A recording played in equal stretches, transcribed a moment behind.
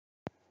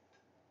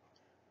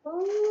Ooh,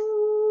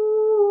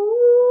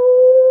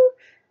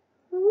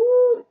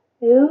 ooh,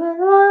 you were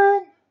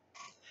the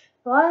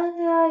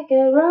one I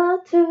could run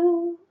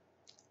to.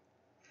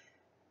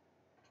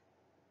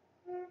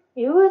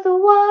 You were the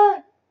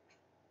one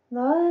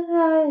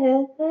I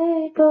had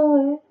made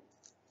for.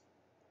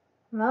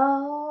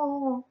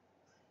 No,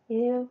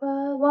 you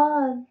were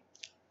one,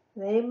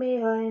 made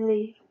me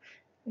only.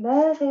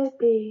 Let it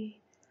be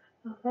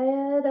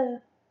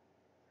better.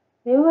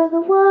 You were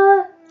the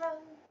one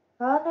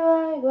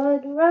I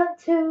would run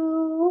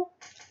to.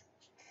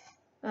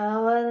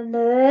 I wasn't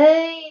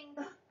named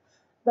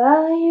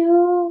by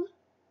you.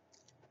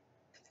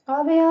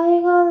 I'll be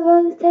lying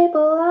on the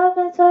table, I'm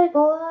a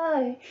table,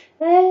 I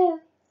am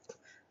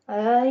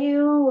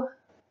you.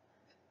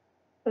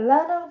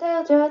 Let them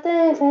tell your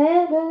days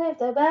and believe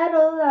the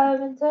battle I've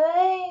been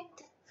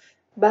tamed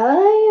by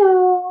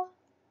you.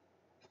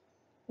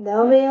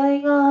 They'll be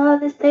lying on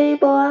this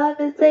table, I'm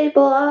a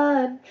table,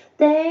 I'm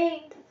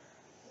stained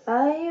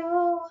by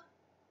you.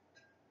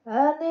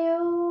 And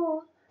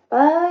you,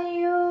 by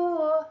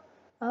you,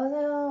 I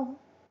know.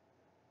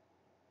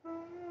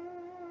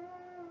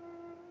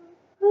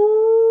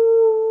 Ooh,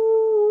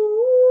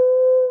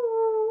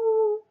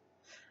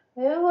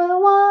 you were the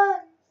one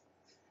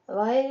who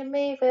made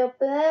me feel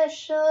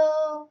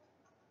special.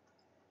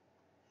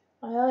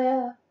 Oh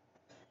yeah,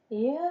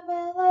 you've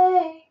been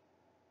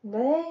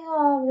laying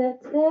on the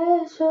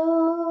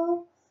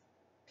tissue.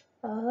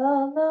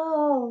 Oh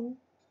no,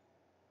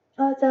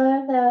 a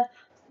time that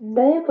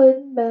they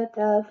wouldn't be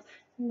tough.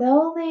 The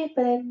only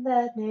thing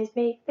that makes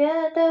me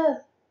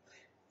better.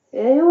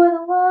 You were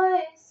the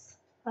ones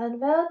and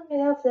melt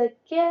me up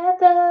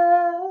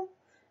together.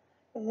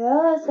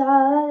 Yes,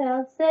 I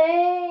am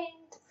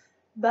saved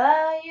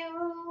by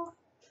you.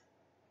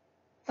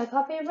 My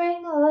coffee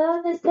ring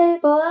on this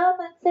table, I'm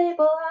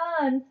unstable,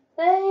 I'm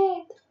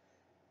saved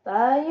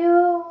by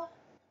you.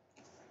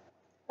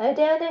 A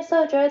daring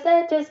soldier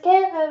that just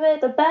came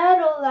with the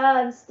battle,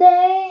 I'm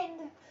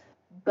stained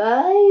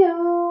by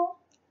you.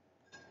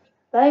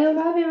 Like a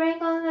coffee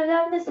ring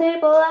on this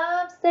table,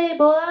 I'm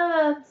stable,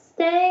 I'm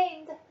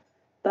stained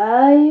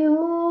by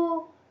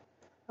you.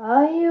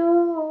 Are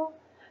you?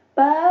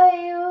 By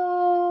you?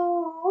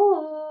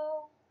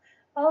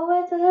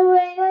 Oh, it's the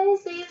way I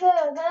see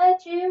to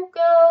let you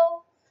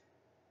go.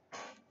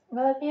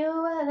 Love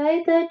you and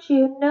hate that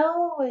you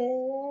know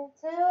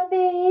it. It'll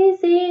be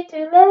easy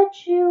to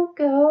let you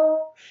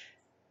go.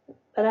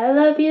 But I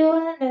love you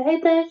and I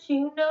hate that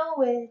you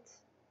know it.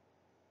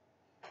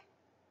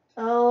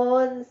 Oh,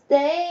 I'm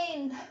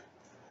stained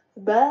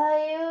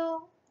by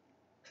you.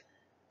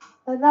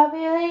 I love you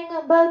hanging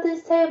above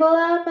this table.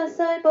 I'm a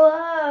table.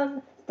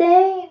 I'm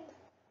stained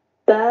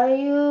by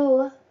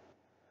you.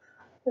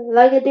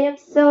 Like a damn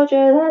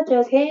soldier that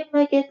just came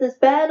against this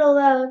battle,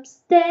 I'm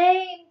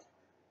stained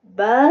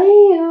by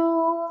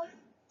you.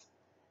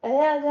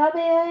 And I'll be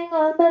hanging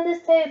on by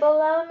this table,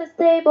 I'm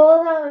unstable,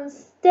 I'm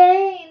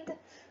stained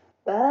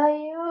by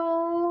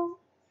you.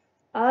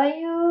 Are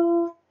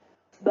you?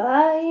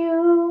 By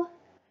you.